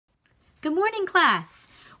Good morning, class.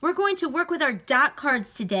 We're going to work with our dot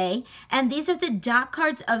cards today, and these are the dot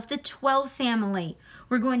cards of the 12 family.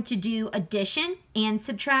 We're going to do addition and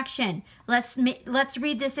subtraction. Let's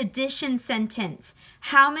read this addition sentence.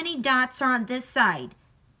 How many dots are on this side?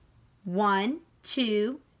 1,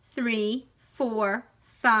 2, 3, 4,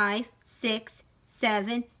 5, 6,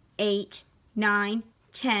 7, 8, 9,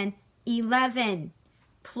 10, 11.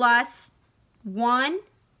 Plus 1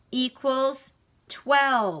 equals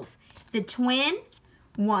 12. The twin,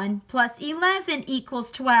 1 plus 11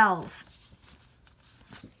 equals 12.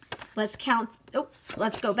 Let's count.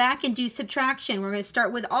 Let's go back and do subtraction. We're going to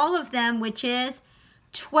start with all of them, which is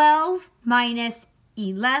 12 minus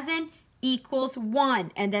 11 equals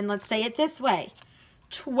 1. And then let's say it this way.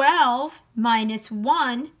 12 minus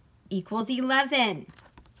 1 equals 11.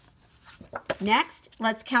 Next,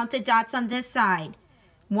 let's count the dots on this side.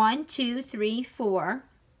 1, 2, 3, 4,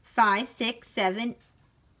 5, 6, 7,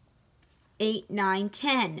 8, 9,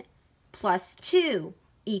 10. Plus 2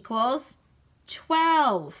 equals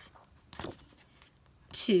 12.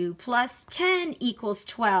 2 plus 10 equals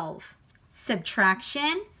 12.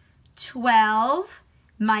 Subtraction, 12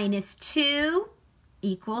 minus 2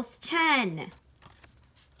 equals 10.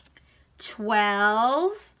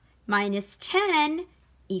 12 minus 10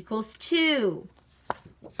 equals 2.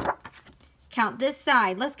 Count this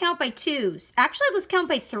side. Let's count by 2s. Actually, let's count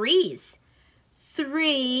by 3s.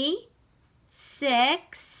 3,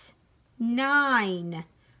 6, 9.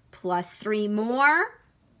 Plus 3 more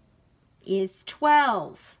is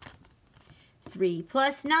 12. 3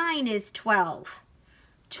 plus 9 is 12.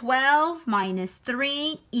 12 minus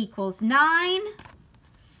 3 equals 9.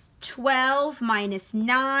 12 minus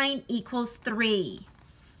 9 equals 3.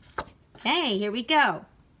 Okay, here we go.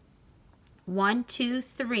 1, 2,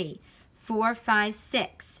 3, 4, 5,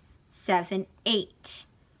 6, 7, 8.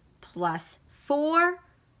 Plus 4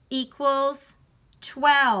 equals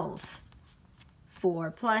 12.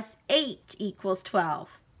 4 plus 8 equals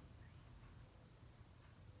 12.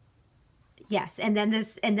 Yes, and then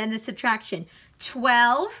the subtraction.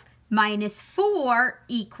 12 minus 4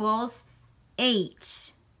 equals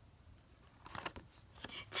 8.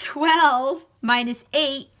 12 minus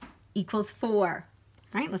 8 equals 4.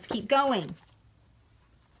 All right, let's keep going.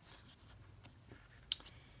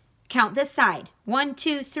 Count this side. 1,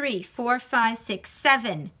 2, 3, 4, 5, 6,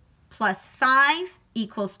 7. Plus 5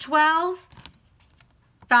 equals 12.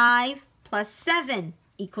 5 plus 7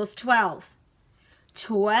 equals 12.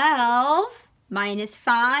 12 minus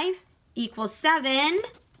 5 equals 7.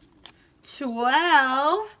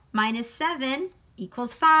 12 minus 7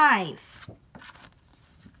 equals 5.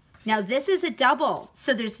 Now this is a double,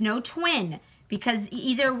 so there's no twin because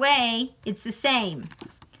either way it's the same.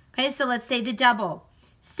 Okay, so let's say the double.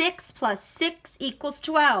 6 plus 6 equals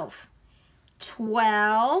 12.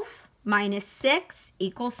 12 minus 6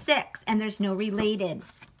 equals 6, and there's no related.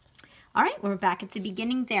 All right, we're back at the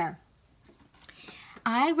beginning there.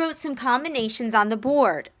 I wrote some combinations on the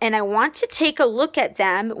board, and I want to take a look at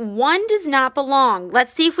them. One does not belong.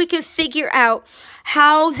 Let's see if we can figure out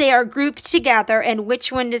how they are grouped together and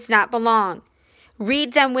which one does not belong.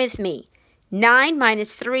 Read them with me. 9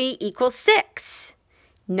 minus 3 equals 6.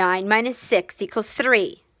 9 minus 6 equals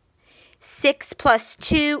 3. 6 plus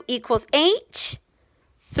 2 equals 8.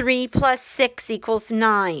 3 plus 6 equals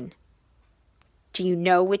 9. Do you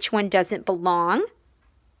know which one doesn't belong?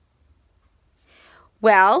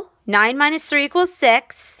 Well, 9 minus 3 equals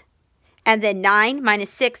 6, and then 9 minus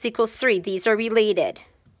 6 equals 3. These are related.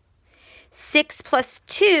 6 plus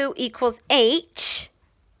 2 equals 8,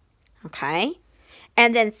 okay?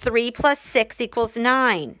 And then 3 plus 6 equals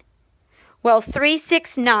 9. Well, 3,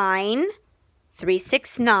 6, 9, 3,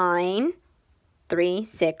 6, 9, 3,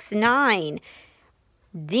 6, 9.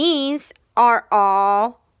 These are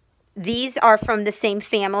from the same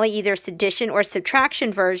family, either addition or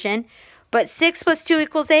subtraction version. But 6 plus 2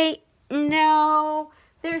 equals 8? No,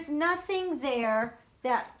 there's nothing there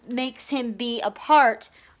that makes him be a part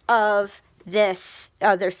of this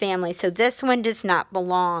other family. So this one does not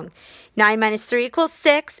belong. 9 minus 3 equals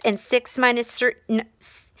 6, and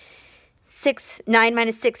 9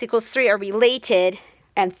 minus 6 equals 3 are related,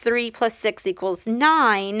 and 3 plus 6 equals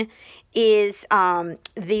 9 is,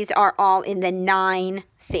 these are all in the 9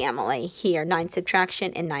 family here, 9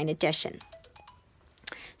 subtraction and 9 addition.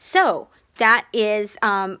 So that is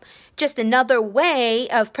just another way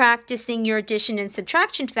of practicing your addition and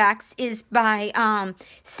subtraction facts is by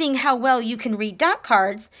seeing how well you can read dot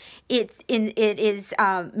cards. It is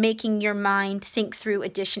making your mind think through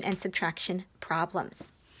addition and subtraction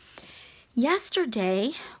problems.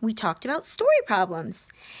 Yesterday, we talked about story problems,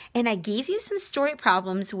 and I gave you some story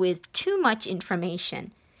problems with too much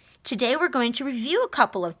information. Today we're going to review a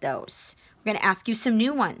couple of those. We're going to ask you some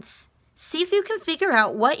new ones. See if you can figure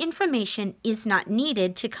out what information is not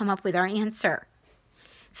needed to come up with our answer.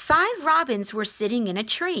 5 robins were sitting in a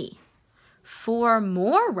tree. 4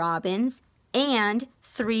 more robins and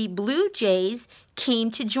 3 blue jays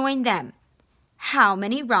came to join them. How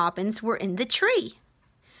many robins were in the tree?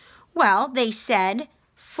 Well, they said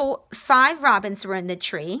 5 robins were in the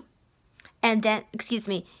tree, and then,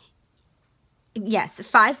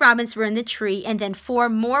 5 robins were in the tree, and then 4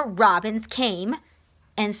 more robins came,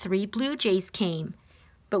 and 3 blue jays came.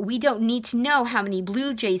 But we don't need to know how many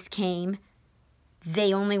blue jays came.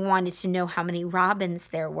 They only wanted to know how many robins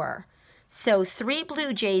there were. So 3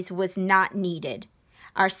 blue jays was not needed.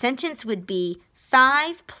 Our sentence would be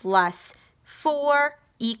 5 plus 4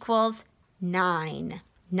 equals 9.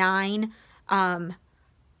 9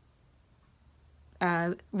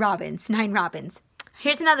 robins. 9 robins.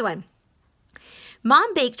 Here's another one.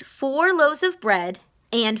 Mom baked 4 loaves of bread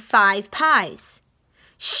and 5 pies.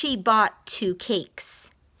 She bought 2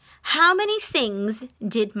 cakes. How many things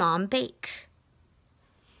did Mom bake?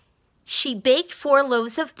 She baked 4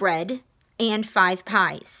 loaves of bread and 5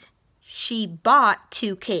 pies. She bought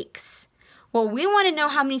 2 cakes. Well, we want to know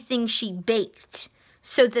how many things she baked.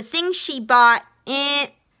 So the things she bought,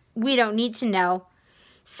 we don't need to know.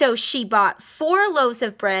 So she bought 4 loaves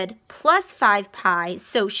of bread plus 5 pies.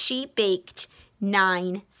 So she baked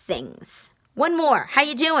 9 things. One more. How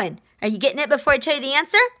you doing? Are you getting it before I tell you the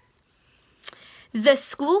answer? The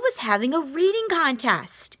school was having a reading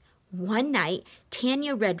contest. One night,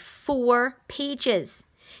 Tanya read 4 pages.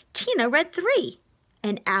 Tina read 3,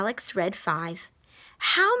 and Alex read 5.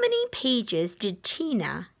 How many pages did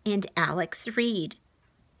Tina and Alex read?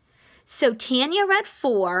 So Tanya read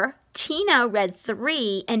 4, Tina read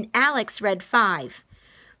 3, and Alex read 5.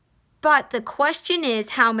 But the question is,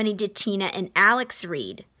 how many did Tina and Alex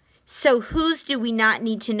read? So whose do we not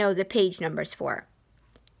need to know the page numbers for?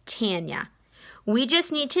 Tanya. We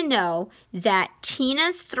just need to know that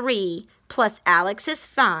Tina's 3 plus Alex's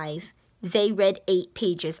 5, they read 8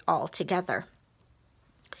 pages altogether.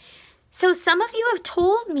 So some of you have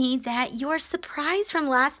told me that your surprise from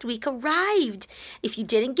last week arrived. If you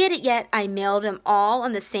didn't get it yet, I mailed them all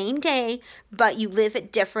on the same day, but you live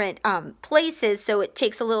at different places, so it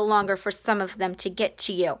takes a little longer for some of them to get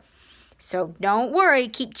to you. So don't worry,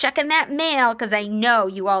 keep checking that mail because I know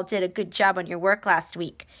you all did a good job on your work last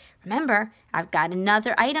week. Remember, I've got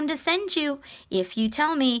another item to send you. If you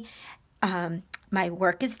tell me my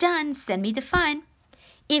work is done, send me the fun.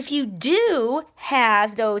 If you do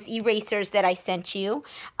have those erasers that I sent you,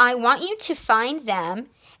 I want you to find them,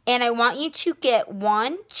 and I want you to get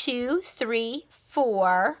 1, 2, 3,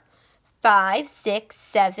 4, 5, 6,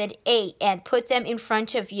 7, 8, and put them in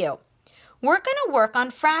front of you. We're going to work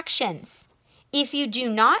on fractions. If you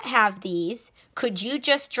do not have these, could you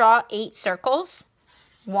just draw 8 circles?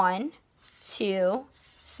 1, 2,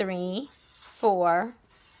 3, 4,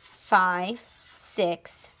 5,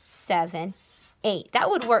 6, 7, 8. That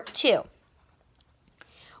would work too.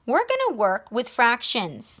 We're going to work with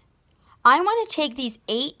fractions. I want to take these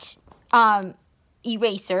 8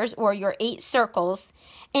 erasers, or your 8 circles,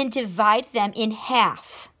 and divide them in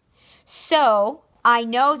half. So I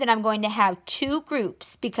know that I'm going to have 2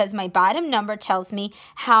 groups because my bottom number tells me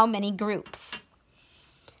how many groups.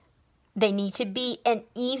 They need to be an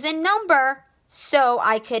even number, so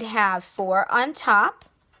I could have 4 on top,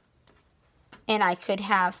 and I could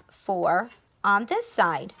have 4 on this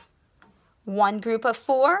side. 1 group of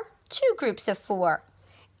 4, 2 groups of 4.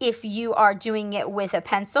 If you are doing it with a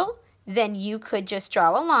pencil, then you could just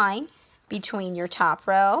draw a line between your top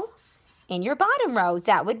row and your bottom row.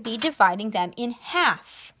 That would be dividing them in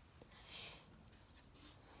half.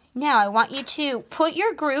 Now I want you to put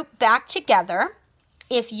your group back together.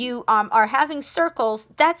 If you are having circles,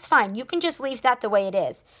 that's fine. You can just leave that the way it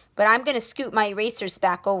is. But I'm going to scoot my erasers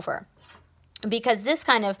back over because this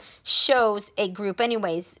kind of shows a group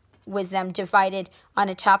anyways with them divided on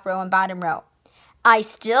a top row and bottom row. I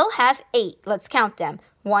still have 8. Let's count them.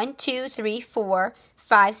 1, 2, 3, 4,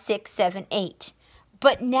 5, 6, 7, 8.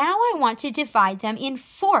 But now I want to divide them in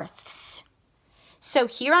fourths. So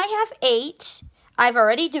here I have 8. I've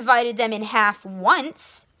already divided them in half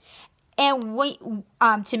once, and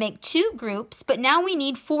to make 2 groups, but now we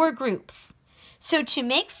need 4 groups. So to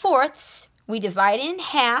make fourths, we divide it in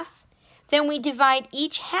half, then we divide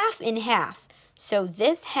each half in half. So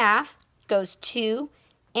this half goes 2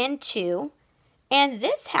 and 2, and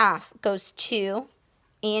this half goes 2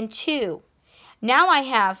 and 2. Now I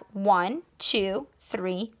have 1, 2,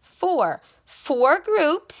 3, 4. 4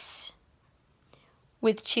 groups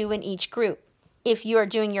with 2 in each group. If you are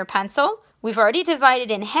doing your pencil, We've already divided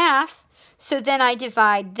in half, so then I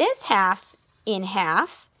divide this half in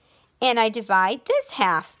half, and I divide this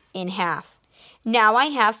half in half. Now I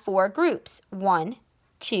have 4 groups. 1,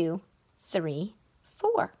 2, 3,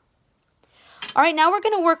 4. All right, now we're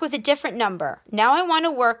going to work with a different number. Now I want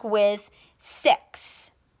to work with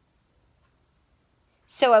 6.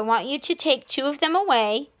 So I want you to take 2 of them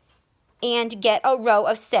away and get a row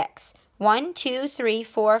of 6. 1, 2, 3,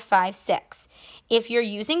 4, 5, 6. If you're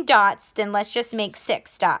using dots, then let's just make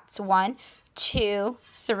 6 dots. 1, 2,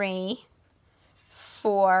 3,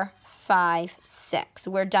 4, 5, 6.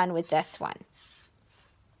 We're done with this one.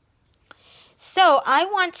 So I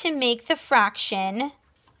want to make the fraction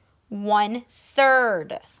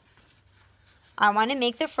 1/3. I want to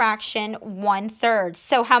make the fraction 1/3.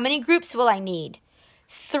 So how many groups will I need?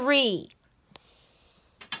 3.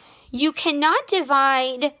 You cannot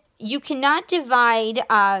divide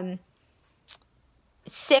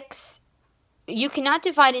 6. You cannot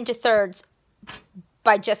divide into thirds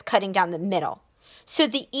by just cutting down the middle. So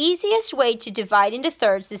the easiest way to divide into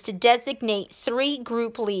thirds is to designate 3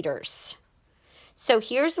 group leaders. So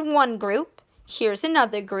here's one group, here's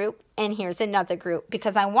another group, and here's another group,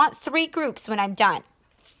 because I want 3 groups when I'm done.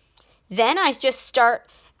 Then I just start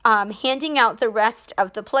handing out the rest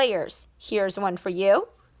of the players. Here's one for you,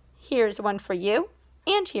 here's one for you,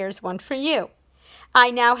 and here's one for you.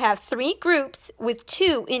 I now have 3 groups with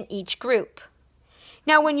 2 in each group.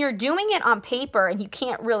 Now when you're doing it on paper and you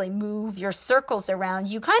can't really move your circles around,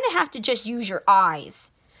 you kind of have to just use your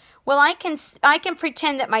eyes. Well, I can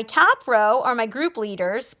pretend that my top row are my group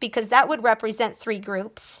leaders, because that would represent 3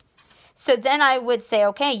 groups. So then I would say,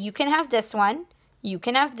 okay, you can have this one, you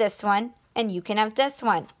can have this one, and you can have this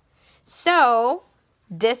one. So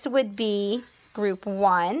this would be group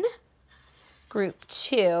 1, group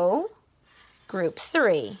 2, group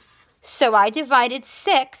 3. So I divided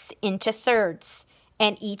 6 into thirds,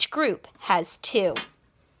 and each group has 2.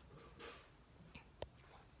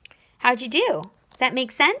 How'd you do? Does that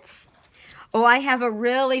make sense? Oh, I have a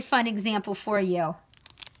really fun example for you.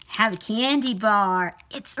 Have a candy bar.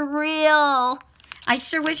 It's real. I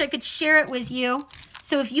sure wish I could share it with you.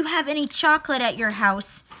 So if you have any chocolate at your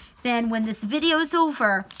house, then when this video is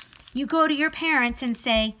over, you go to your parents and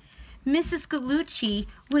say, Mrs. Gallucci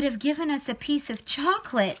would have given us a piece of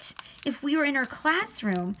chocolate if we were in her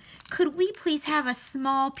classroom. Could we please have a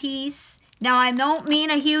small piece? Now, I don't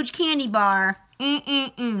mean a huge candy bar.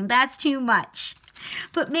 That's too much.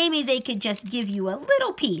 But maybe they could just give you a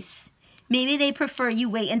little piece. Maybe they prefer you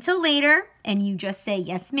wait until later and you just say,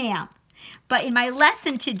 yes, ma'am. But in my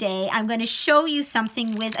lesson today, I'm going to show you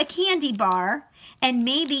something with a candy bar, and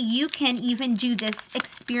maybe you can even do this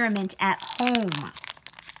experiment at home.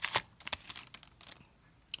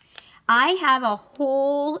 I have a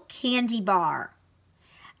whole candy bar.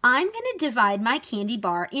 I'm going to divide my candy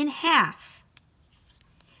bar in half.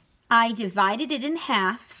 I divided it in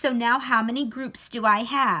half, so now how many groups do I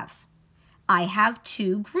have? I have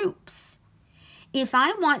 2 groups. If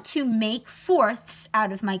I want to make fourths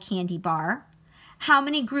out of my candy bar, how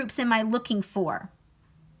many groups am I looking for?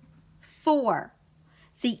 4.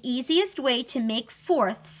 The easiest way to make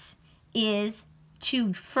fourths is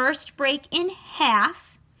to first break in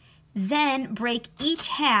half, then break each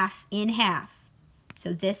half in half.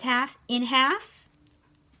 So this half in half,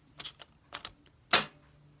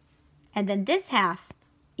 and then this half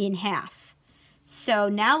in half. So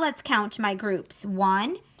now let's count my groups.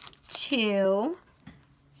 1, 2,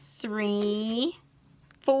 3,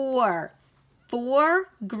 4. 4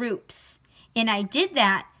 groups. And I did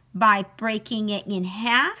that by breaking it in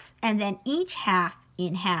half and then each half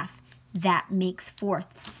in half. That makes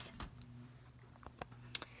fourths.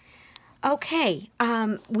 Okay,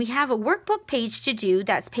 we have a workbook page to do.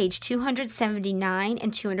 That's page 279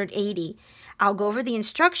 and 280. I'll go over the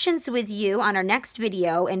instructions with you on our next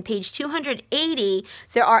video. And page 280,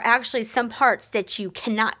 there are actually some parts that you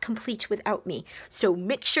cannot complete without me. So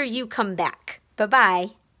make sure you come back.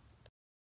 Bye-bye.